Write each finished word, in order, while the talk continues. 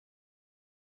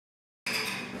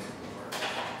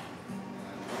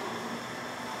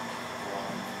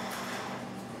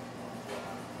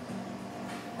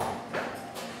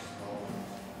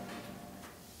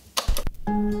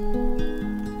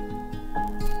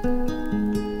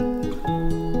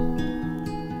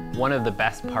One of the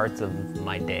best parts of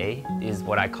my day is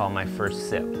what I call my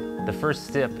first sip. The first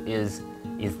sip is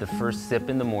the first sip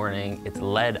in the morning. It's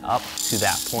led up to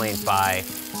that point by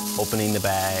opening the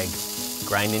bag,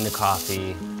 grinding the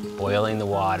coffee, boiling the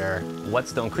water. What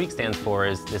Stone Creek stands for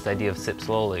is this idea of sip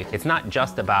slowly. It's not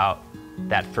just about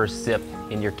that first sip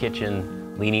in your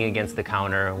kitchen, leaning against the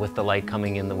counter with the light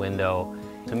coming in the window.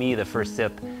 To me, the first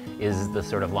sip is the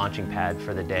sort of launching pad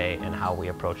for the day and how we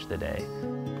approach the day.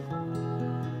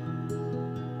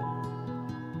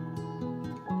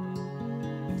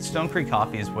 Stone Creek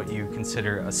Coffee is what you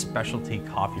consider a specialty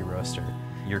coffee roaster.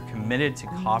 You're committed to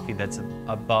coffee that's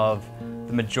above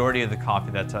the majority of the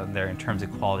coffee that's out there in terms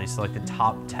of quality, so like the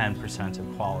top 10%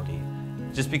 of quality.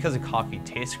 Just because a coffee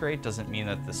tastes great doesn't mean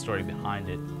that the story behind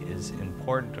it is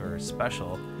important or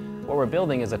special. What we're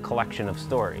building is a collection of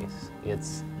stories.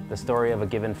 It's the story of a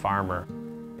given farmer.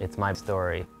 It's my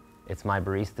story. It's my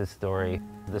barista's story.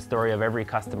 The story of every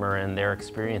customer and their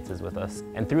experiences with us.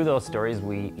 And through those stories,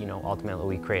 we,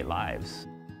 ultimately we create lives.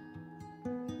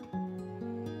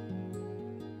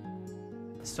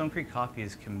 Stone Creek Coffee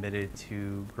is committed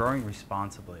to growing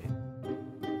responsibly.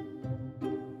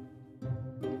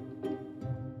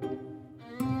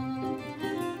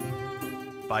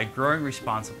 By growing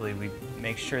responsibly, we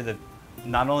make sure that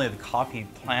not only the coffee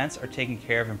plants are taken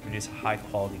care of and produce high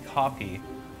quality coffee,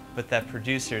 but that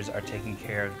producers are taking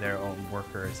care of their own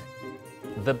workers.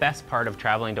 The best part of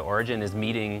traveling to Origin is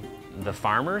meeting the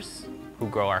farmers who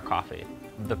grow our coffee.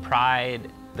 The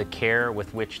pride, the care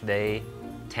with which they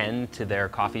tend to their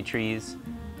coffee trees,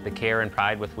 the care and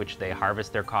pride with which they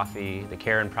harvest their coffee, the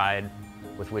care and pride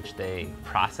with which they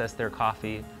process their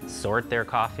coffee, sort their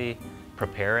coffee,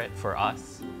 prepare it for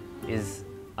us, is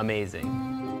amazing.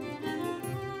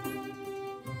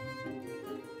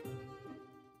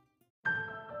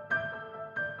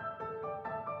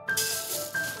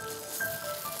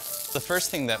 The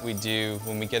first thing that we do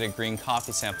when we get a green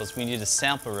coffee sample is we need to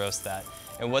sample roast that.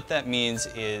 And what that means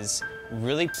is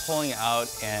really pulling out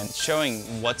and showing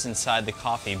what's inside the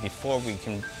coffee before we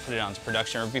can put it onto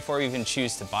production or before we even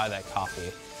choose to buy that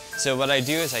coffee. So what I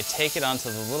do is I take it onto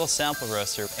the little sample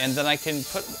roaster and then I can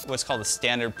put what's called a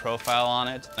standard profile on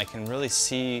it. I can really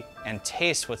see and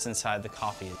taste what's inside the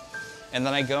coffee. And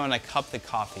then I go and I cup the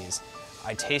coffees.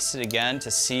 I taste it again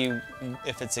to see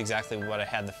if it's exactly what I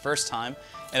had the first time,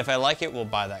 and if I like it, we'll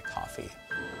buy that coffee.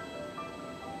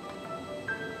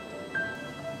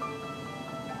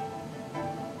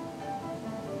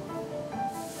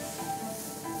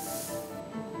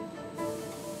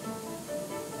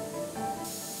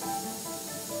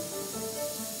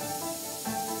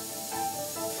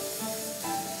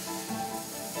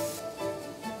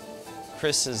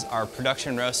 Chris is our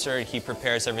production roaster. He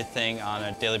prepares everything on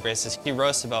a daily basis. He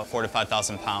roasts about 4,000 to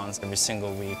 5,000 pounds every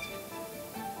single week.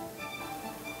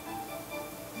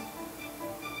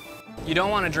 You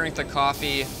don't want to drink the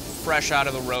coffee fresh out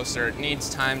of the roaster. It needs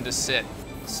time to sit.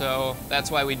 So that's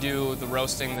why we do the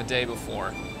roasting the day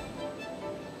before.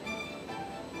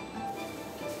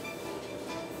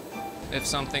 If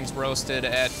something's roasted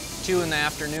at 2 in the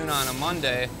afternoon on a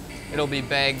Monday, it'll be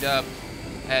bagged up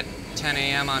at 10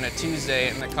 a.m. on a Tuesday,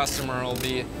 and the customer will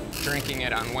be drinking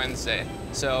it on Wednesday.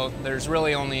 So there's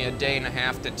really only a day and a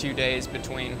half to 2 days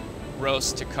between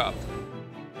roast to cup.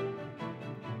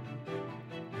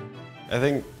 I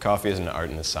think coffee is an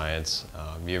art and a science.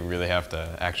 You really have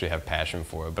to actually have passion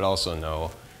for it, but also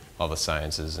know all the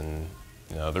sciences and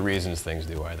the reasons things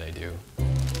do why they do.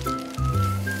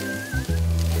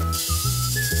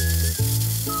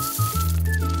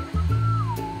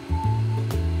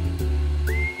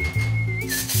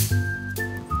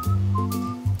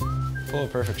 Pull a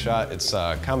perfect shot, it's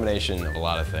a combination of a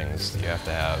lot of things. You have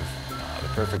to have the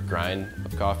perfect grind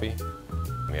of coffee.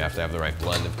 You have to have the right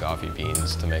blend of coffee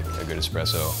beans to make a good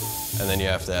espresso. And then you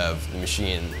have to have the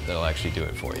machine that'll actually do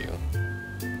it for you.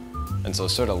 And so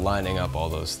sort of lining up all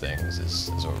those things is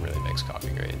what really makes coffee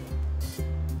great.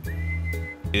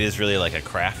 It is really like a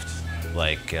craft,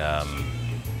 like,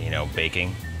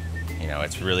 baking.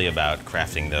 It's really about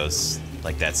crafting those,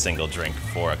 like that single drink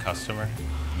for a customer.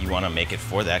 You want to make it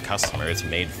for that customer. It's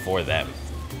made for them.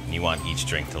 And you want each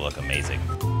drink to look amazing.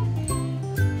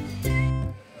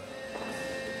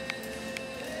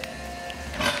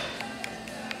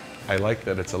 I like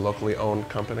that it's a locally owned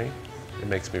company. It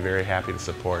makes me very happy to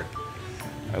support.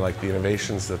 I like the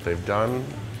innovations that they've done,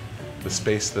 the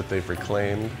space that they've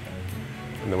reclaimed,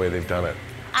 and the way they've done it.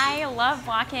 I love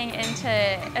walking into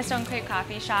a Stone Creek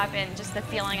coffee shop and just the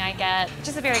feeling I get,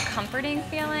 just a very comforting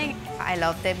feeling. I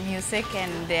love the music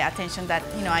and the attention that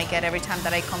I get every time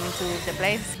that I come into the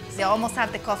place. They almost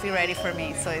have the coffee ready for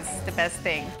me, so it's the best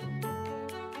thing.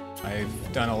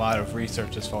 I've done a lot of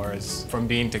research as far as from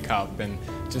bean to cup, and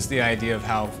just the idea of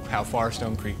how far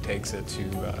Stone Creek takes it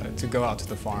to go out to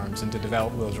the farms and to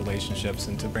develop those relationships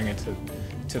and to bring it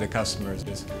to the customers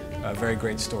is a very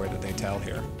great story that they tell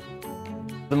here.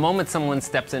 The moment someone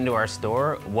steps into our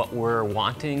store, what we're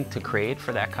wanting to create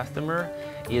for that customer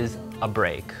is a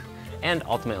break. And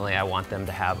ultimately, I want them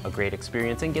to have a great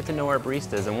experience and get to know our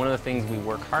baristas. And one of the things we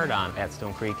work hard on at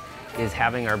Stone Creek is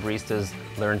having our baristas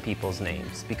learn people's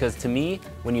names. Because to me,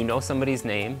 when you know somebody's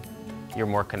name, you're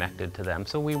more connected to them.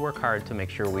 So we work hard to make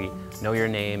sure we know your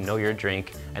name, know your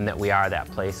drink, and that we are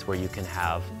that place where you can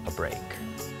have a break.